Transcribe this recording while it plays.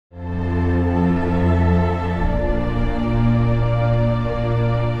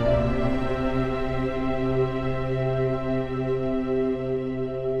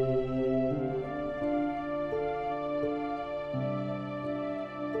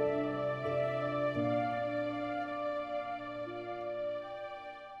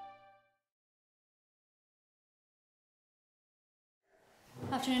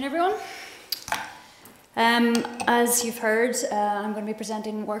Afternoon, everyone. As you've heard, I'm going to be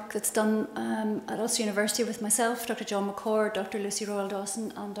presenting work that's done at Ulster University with myself, Dr. John McCord, Dr. Lucy Royal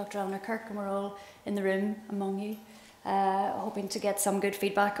Dawson and Dr. Eleanor Kirk, and we're all in the room among you, hoping to get some good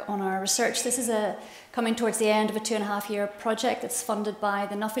feedback on our research. This is coming towards the end of a 2.5-year project that's funded by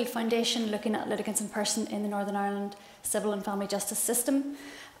the Nuffield Foundation, looking at litigants in person in the Northern Ireland civil and family justice system.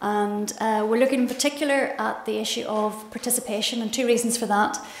 And we're looking in particular at the issue of participation, and two reasons for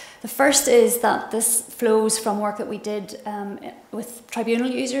that. The first is that this flows from work that we did with tribunal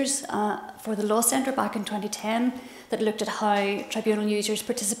users for the Law Centre back in 2010 that looked at how tribunal users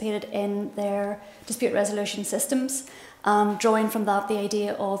participated in their dispute resolution systems, drawing from that the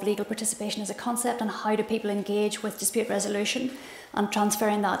idea of legal participation as a concept and how do people engage with dispute resolution, and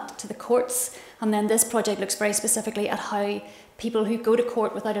transferring that to the courts. And then this project looks very specifically at how people who go to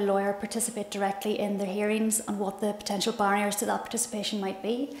court without a lawyer participate directly in their hearings and what the potential barriers to that participation might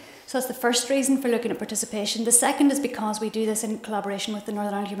be. So that's the first reason for looking at participation. The second is because we do this in collaboration with the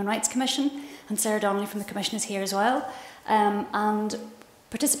Northern Ireland Human Rights Commission, and Sarah Donnelly from the Commission is here as well. And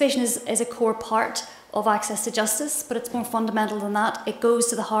participation is a core part of access to justice, but it's more fundamental than that. It goes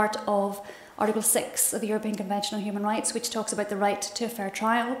to the heart of Article 6 of the European Convention on Human Rights, which talks about the right to a fair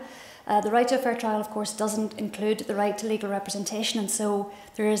trial. The right to a fair trial, of course, doesn't include the right to legal representation, and so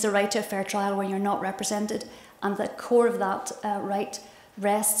there is a right to a fair trial when you're not represented, and the core of that right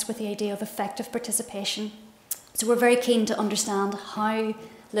rests with the idea of effective participation. So we're very keen to understand how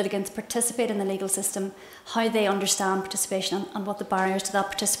litigants participate in the legal system, how they understand participation, and what the barriers to that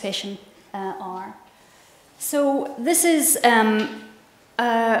participation are. So this is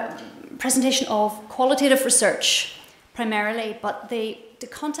a presentation of qualitative research primarily, but the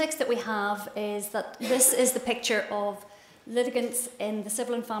context that we have is that this is the picture of litigants in the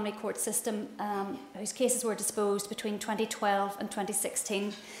civil and family court system whose cases were disposed between 2012 and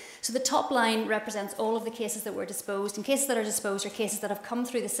 2016. So the top line represents all of the cases that were disposed, and cases that are disposed are cases that have come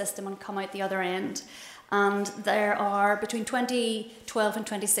through the system and come out the other end. And there are, between 2012 and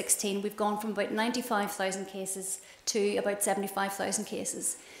 2016, we've gone from about 95,000 cases to about 75,000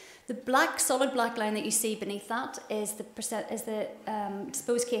 cases. The solid black line that you see beneath that is the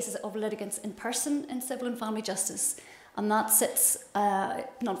disposed cases of litigants in person in civil and family justice, and that sits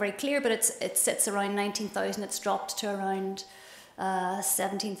not very clear, but it sits around 19,000. It's dropped to around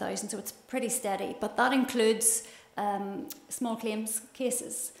 17,000, so it's pretty steady. But that includes small claims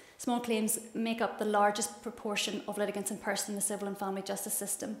cases. Small claims make up the largest proportion of litigants in person in the civil and family justice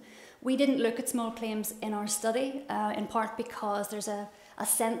system. We didn't look at small claims in our study, in part because there's a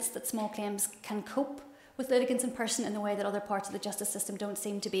sense that small claims can cope with litigants in person in the way that other parts of the justice system don't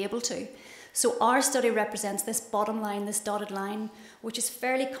seem to be able to. So our study represents this bottom line, this dotted line, which is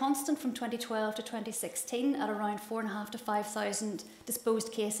fairly constant from 2012 to 2016 at around 4,500 to 5,000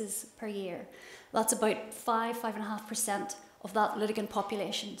 disposed cases per year. That's about 5.5% of that litigant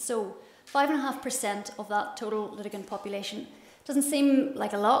population. So 5.5% of that total litigant population doesn't seem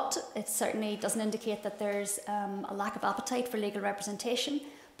like a lot. It certainly doesn't indicate that there's a lack of appetite for legal representation,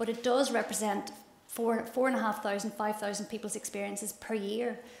 but it does represent 4,500, 5,000 people's experiences per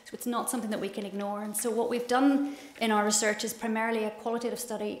year. So it's not something that we can ignore. And so what we've done in our research is primarily a qualitative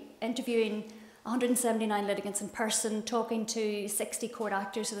study, interviewing 179 litigants in person, talking to 60 court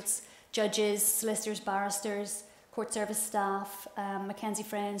actors, so that's judges, solicitors, barristers, court service staff, Mackenzie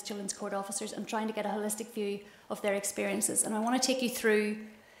Friends, children's court officers, and trying to get a holistic view of their experiences. And I want to take you through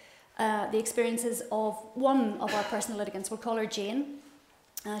the experiences of one of our personal litigants. We'll call her Jane.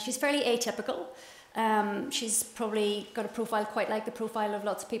 She's fairly atypical. She's probably got a profile quite like the profile of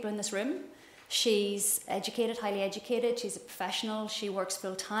lots of people in this room. She's educated, highly educated. She's a professional. She works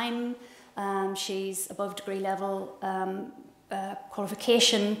full time. She's above degree level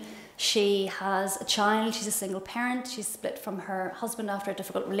qualification. She has a child. She's a single parent. She's split from her husband after a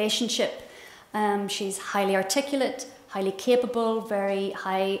difficult relationship. She's highly articulate, highly capable, very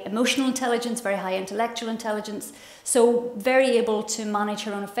high emotional intelligence, very high intellectual intelligence. So very able to manage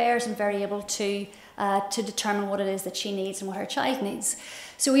her own affairs and very able to determine what it is that she needs and what her child needs.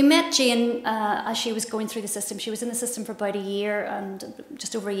 So we met Jane as she was going through the system. She was in the system for about a year and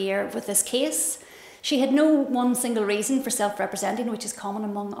just over a year with this case. She had no one single reason for self-representing, which is common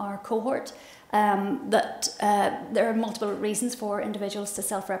among our cohort, that there are multiple reasons for individuals to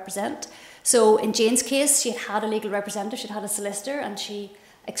self-represent. So in Jane's case, she had had a legal representative, she'd had a solicitor, and she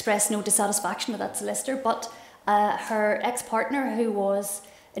expressed no dissatisfaction with that solicitor, but her ex-partner, who was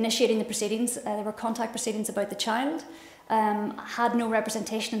initiating the proceedings, there were contact proceedings about the child, had no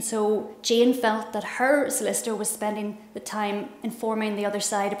representation, and so Jane felt that her solicitor was spending the time informing the other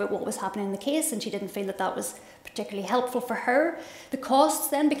side about what was happening in the case, and she didn't feel that that was particularly helpful for her. The costs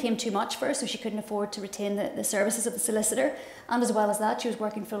then became too much for her, so she couldn't afford to retain the services of the solicitor. And as well as that, she was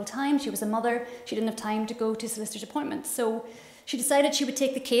working full time, she was a mother, she didn't have time to go to solicitor's appointments. So she decided she would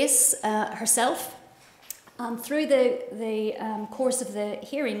take the case herself. And through the course of the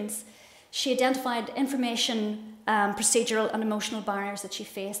hearings, she identified information, procedural and emotional barriers that she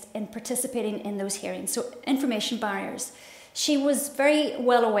faced in participating in those hearings. So information barriers. She was very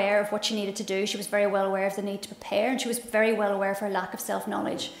well aware of what she needed to do. She was very well aware of the need to prepare, and she was very well aware of her lack of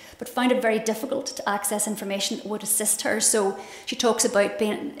self-knowledge, but found it very difficult to access information that would assist her. So she talks about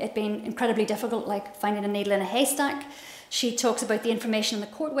it being incredibly difficult, like finding a needle in a haystack. She talks about the information on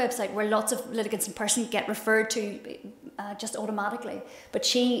the court website where lots of litigants in person get referred to just automatically. But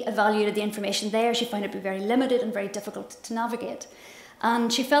she evaluated the information there. She found it to be very limited and very difficult to navigate.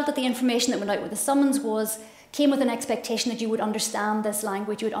 And she felt that the information that went out with the summons came with an expectation that you would understand this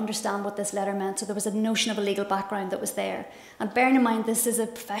language, you would understand what this letter meant. So there was a notion of a legal background that was there. And bearing in mind, this is a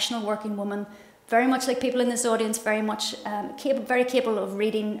professional working woman, very much like people in this audience, very much very capable of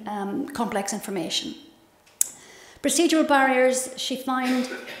reading complex information. Procedural barriers, she found,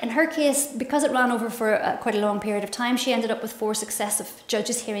 in her case, because it ran over for quite a long period of time, she ended up with 4 successive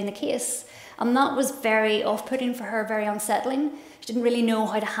judges hearing the case. And that was very off-putting for her, very unsettling. She didn't really know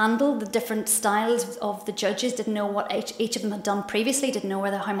how to handle the different styles of the judges, didn't know what each of them had done previously, didn't know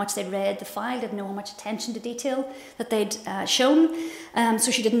how much they'd read the file, didn't know how much attention to detail that they'd shown.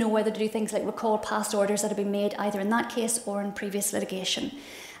 So she didn't know whether to do things like recall past orders that had been made either in that case or in previous litigation.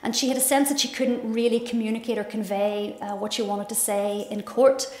 And she had a sense that she couldn't really communicate or convey what she wanted to say in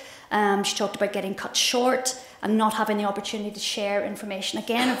court. She talked about getting cut short and not having the opportunity to share information.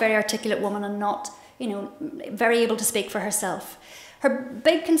 Again, a very articulate woman and not, very able to speak for herself. Her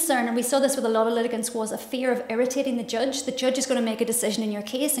big concern, and we saw this with a lot of litigants, was a fear of irritating the judge. The judge is going to make a decision in your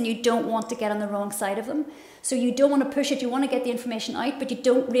case and you don't want to get on the wrong side of them. So you don't want to push it, you want to get the information out, but you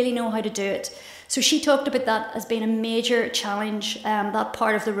don't really know how to do it. So she talked about that as being a major challenge, that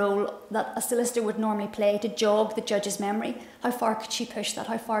part of the role that a solicitor would normally play to jog the judge's memory. How far could she push that?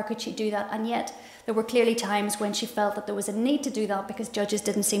 How far could she do that? And yet there were clearly times when she felt that there was a need to do that because judges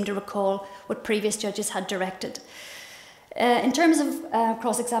didn't seem to recall what previous judges had directed. In terms of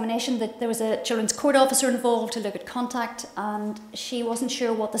cross-examination, there was a children's court officer involved to look at contact, and she wasn't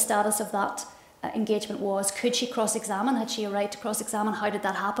sure what the status of that engagement was. Could she cross-examine? Had she a right to cross-examine? How did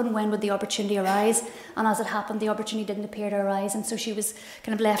that happen? When would the opportunity arise? And as it happened, the opportunity didn't appear to arise, and so she was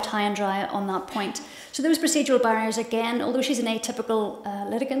kind of left high and dry on that point. So those procedural barriers, again, although she's an atypical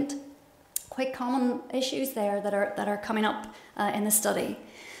litigant, quite common issues there that are coming up in the study.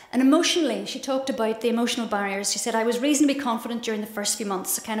 And emotionally, she talked about the emotional barriers. She said, I was reasonably confident during the first few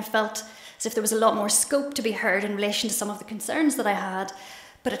months. I kind of felt as if there was a lot more scope to be heard in relation to some of the concerns that I had,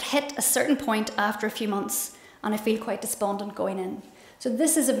 but it hit a certain point after a few months and I feel quite despondent going in. So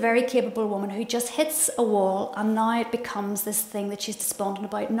this is a very capable woman who just hits a wall and now it becomes this thing that she's despondent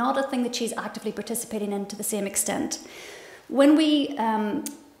about, not a thing that she's actively participating in to the same extent. When we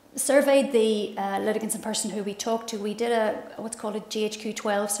surveyed the litigants in person who we talked to, we did what's called a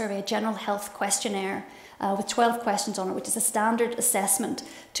GHQ-12 survey, a general health questionnaire with 12 questions on it, which is a standard assessment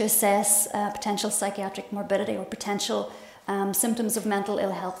to assess potential psychiatric morbidity or potential symptoms of mental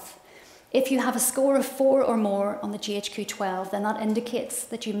ill health. If you have a score of 4 or more on the GHQ-12, then that indicates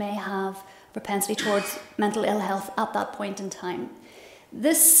that you may have propensity towards mental ill health at that point in time.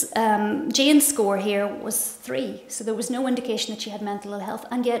 This Jane's score here was 3, so there was no indication that she had mental ill health,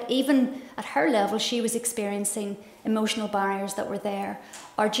 and yet even at her level she was experiencing emotional barriers that were there.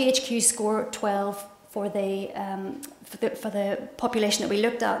 Our GHQ score 12 for the population that we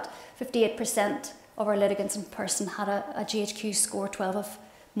looked at, 58% of our litigants in person had a GHQ score 12 of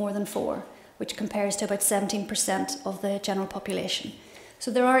more than 4, which compares to about 17% of the general population.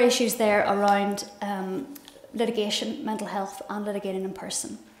 So there are issues there around litigation, mental health, and litigating in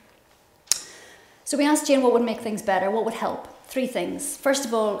person. So we asked Jane what would make things better, what would help. 3 things. First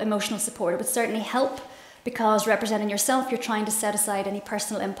of all, emotional support. It would certainly help because representing yourself, you're trying to set aside any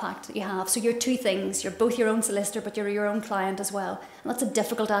personal impact that you have. So you're 2 things. You're both your own solicitor, but you're your own client as well. And that's a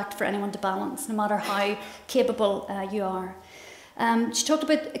difficult act for anyone to balance, no matter how capable you are. She talked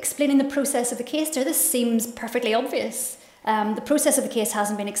about explaining the process of the case there. This seems perfectly obvious. The process of the case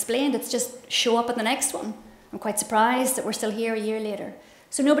hasn't been explained. It's just show up at the next one. I'm quite surprised that we're still here a year later.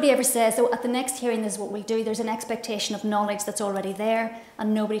 So nobody ever says, oh, at the next hearing this is what we'll do. There's an expectation of knowledge that's already there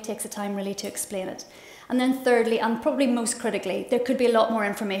and nobody takes the time really to explain it. And then thirdly, and probably most critically, there could be a lot more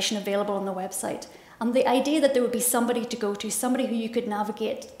information available on the website. And the idea that there would be somebody to go to, somebody who you could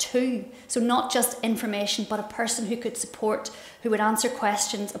navigate to, so not just information, but a person who could support, who would answer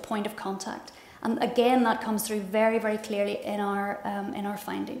questions, a point of contact. And again, that comes through very, very clearly in our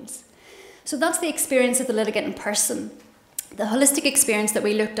findings. So that's the experience of the litigant in person, the holistic experience that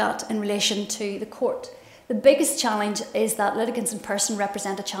we looked at in relation to the court. The biggest challenge is that litigants in person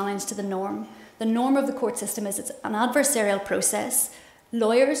represent a challenge to the norm. The norm of the court system is it's an adversarial process.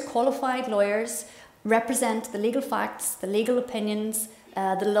 Lawyers, qualified lawyers, represent the legal facts, the legal opinions,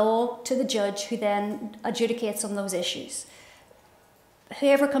 the law to the judge, who then adjudicates on those issues.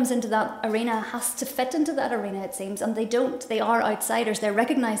 Whoever comes into that arena has to fit into that arena, it seems, and they don't. They are outsiders. They're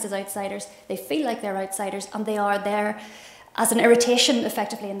recognised as outsiders. They feel like they're outsiders, and they are there as an irritation,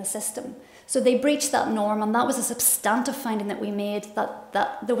 effectively, in the system. So they breached that norm, and that was a substantive finding that we made,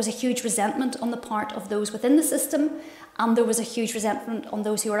 that there was a huge resentment on the part of those within the system, and there was a huge resentment on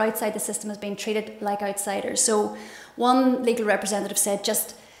those who were outside the system as being treated like outsiders. So one legal representative said,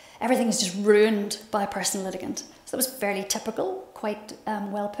 everything is just ruined by a personal litigant. So that was fairly typical, quite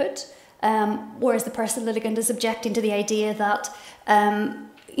well put. Whereas the personal litigant is objecting to the idea that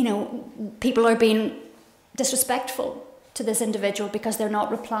people are being disrespectful to this individual because they're not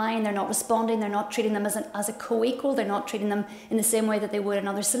replying, they're not responding, they're not treating them as a co-equal, they're not treating them in the same way that they would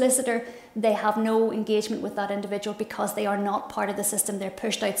another solicitor. They have no engagement with that individual because they are not part of the system. They're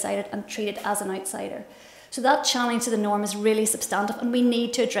pushed outside it and treated as an outsider. So that challenge to the norm is really substantive, and we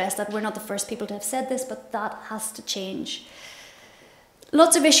need to address that. We're not the first people to have said this, but that has to change.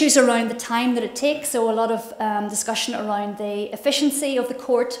 Lots of issues around the time that it takes, so a lot of discussion around the efficiency of the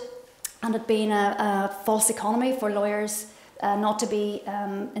court and it being a false economy for lawyers not to be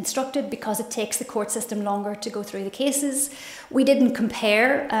instructed because it takes the court system longer to go through the cases. We didn't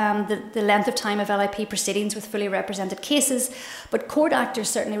compare the length of time of LIP proceedings with fully represented cases, but court actors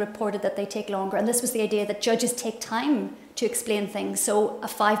certainly reported that they take longer, and this was the idea that judges take time to explain things. So a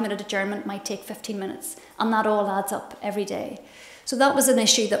 5-minute adjournment might take 15 minutes, and that all adds up every day. So that was an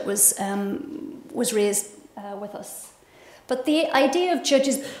issue that was raised with us. But the idea of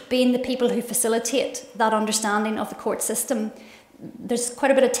judges being the people who facilitate that understanding of the court system, there's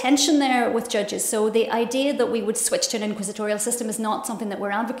quite a bit of tension there with judges. So the idea that we would switch to an inquisitorial system is not something that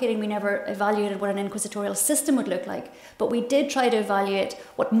we're advocating. We never evaluated what an inquisitorial system would look like. But we did try to evaluate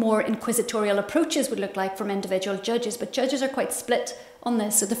what more inquisitorial approaches would look like from individual judges. But judges are quite split on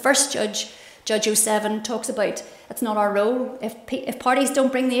this. So the first judge, Judge 07, talks about it's not our role. If parties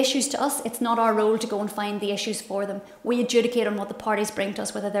don't bring the issues to us, it's not our role to go and find the issues for them. We adjudicate on what the parties bring to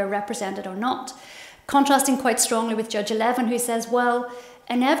us, whether they're represented or not. Contrasting quite strongly with Judge 11, who says, well,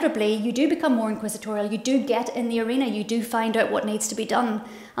 inevitably you do become more inquisitorial, you do get in the arena, you do find out what needs to be done.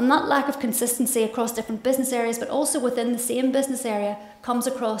 And that lack of consistency across different business areas, but also within the same business area, comes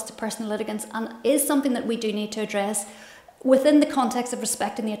across to personal litigants and is something that we do need to address within the context of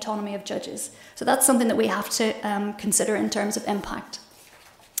respecting the autonomy of judges. So that's something that we have to consider in terms of impact.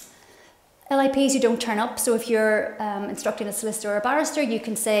 LIPs who don't turn up, so if you're instructing a solicitor or a barrister, you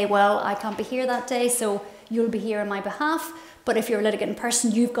can say, well, I can't be here that day, so you'll be here on my behalf. But if you're a litigant in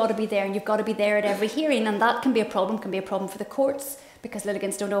person, you've got to be there, and you've got to be there at every hearing, and that can be a problem for the courts, because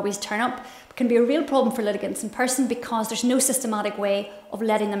litigants don't always turn up. It can be a real problem for litigants in person because there's no systematic way of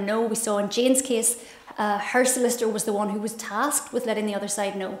letting them know. We saw in Jane's case, her solicitor was the one who was tasked with letting the other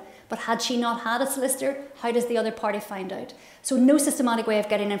side know. But had she not had a solicitor, how does the other party find out? So no systematic way of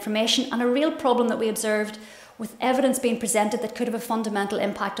getting information, and a real problem that we observed with evidence being presented that could have a fundamental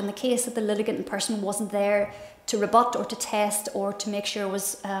impact on the case, that the litigant in person wasn't there to rebut or to test or to make sure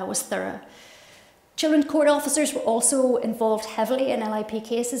was thorough. Children's court officers were also involved heavily in LIP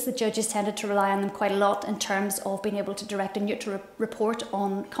cases. The judges tended to rely on them quite a lot in terms of being able to direct a neutral report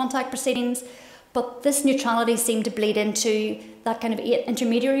on contact proceedings. But this neutrality seemed to bleed into that kind of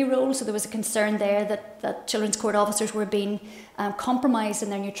intermediary role. So there was a concern there that children's court officers were being compromised in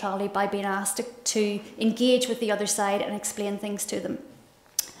their neutrality by being asked to engage with the other side and explain things to them.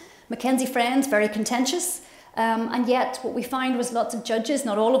 Mackenzie Friends, very contentious. And yet what we found was lots of judges,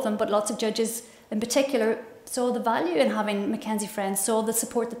 not all of them, but lots of judges in particular, saw the value in having Mackenzie Friends, saw the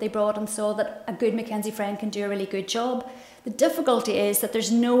support that they brought, and saw that a good Mackenzie Friend can do a really good job. The difficulty is that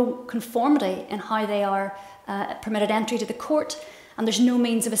there's no conformity in how they are permitted entry to the court, and there's no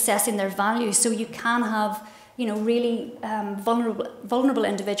means of assessing their value. So you can have, really vulnerable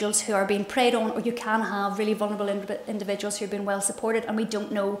individuals who are being preyed on, or you can have really vulnerable individuals who have been well supported, and we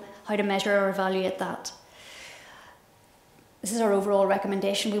don't know how to measure or evaluate that. This is our overall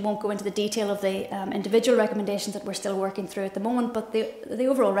recommendation. We won't go into the detail of the individual recommendations that we're still working through at the moment, but the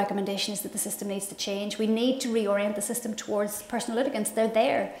overall recommendation is that the system needs to change. We need to reorient the system towards personal litigants. They're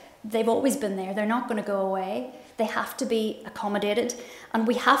there. They've always been there. They're not going to go away. They have to be accommodated, and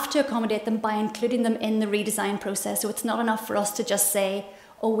we have to accommodate them by including them in the redesign process. So it's not enough for us to just say,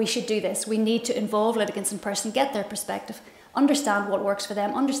 oh, we should do this. We need to involve litigants in person, get their perspective, understand what works for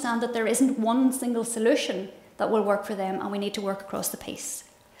them, understand that there isn't one single solution that will work for them, and we need to work across the piece.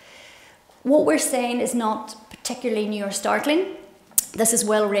 What we're saying is not particularly new or startling. This is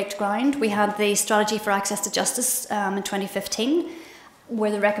well raked ground. We had the Strategy for Access to Justice in 2015,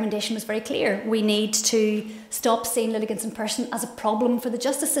 where the recommendation was very clear. We need to stop seeing litigants in person as a problem for the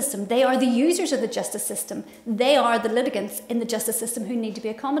justice system. They are the users of the justice system. They are the litigants in the justice system who need to be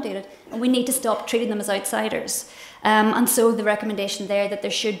accommodated, and we need to stop treating them as outsiders. And so the recommendation there that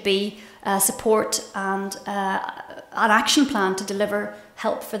there should be support and an action plan to deliver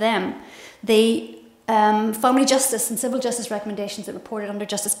help for them. The family justice and civil justice recommendations that reported under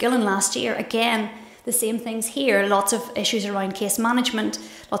Justice Gillen last year, again, the same things here. Lots of issues around case management,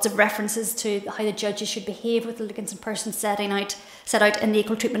 lots of references to how the judges should behave with litigants in person set out in the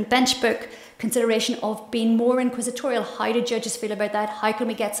Equal Treatment Bench Book, consideration of being more inquisitorial. How do judges feel about that? How can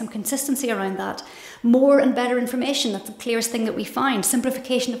we get some consistency around that? More and better information, that's the clearest thing that we find.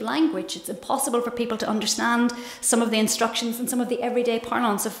 Simplification of language. It's impossible for people to understand some of the instructions and some of the everyday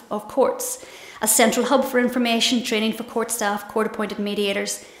parlance of courts. A central hub for information, training for court staff, court-appointed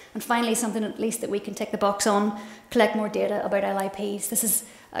mediators. And finally, something at least that we can tick the box on, collect more data about LIPs. This is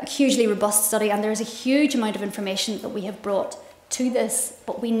a hugely robust study, and there's a huge amount of information that we have brought to this,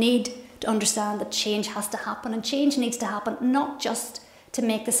 but we need to understand that change has to happen, and change needs to happen not just to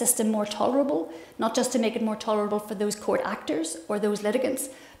make the system more tolerable, not just to make it more tolerable for those court actors or those litigants,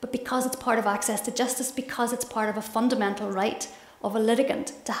 but because it's part of access to justice, because it's part of a fundamental right of a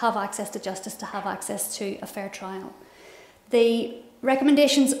litigant to have access to justice, to have access to a fair trial. The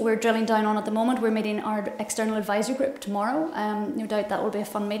recommendations we're drilling down on at the moment, we're meeting our external advisory group tomorrow. No doubt that will be a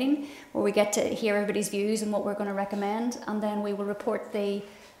fun meeting where we get to hear everybody's views and what we're going to recommend, and then we will report the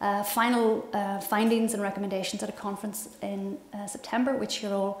final findings and recommendations at a conference in September, which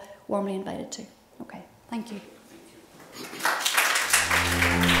you're all warmly invited to. Okay, thank you.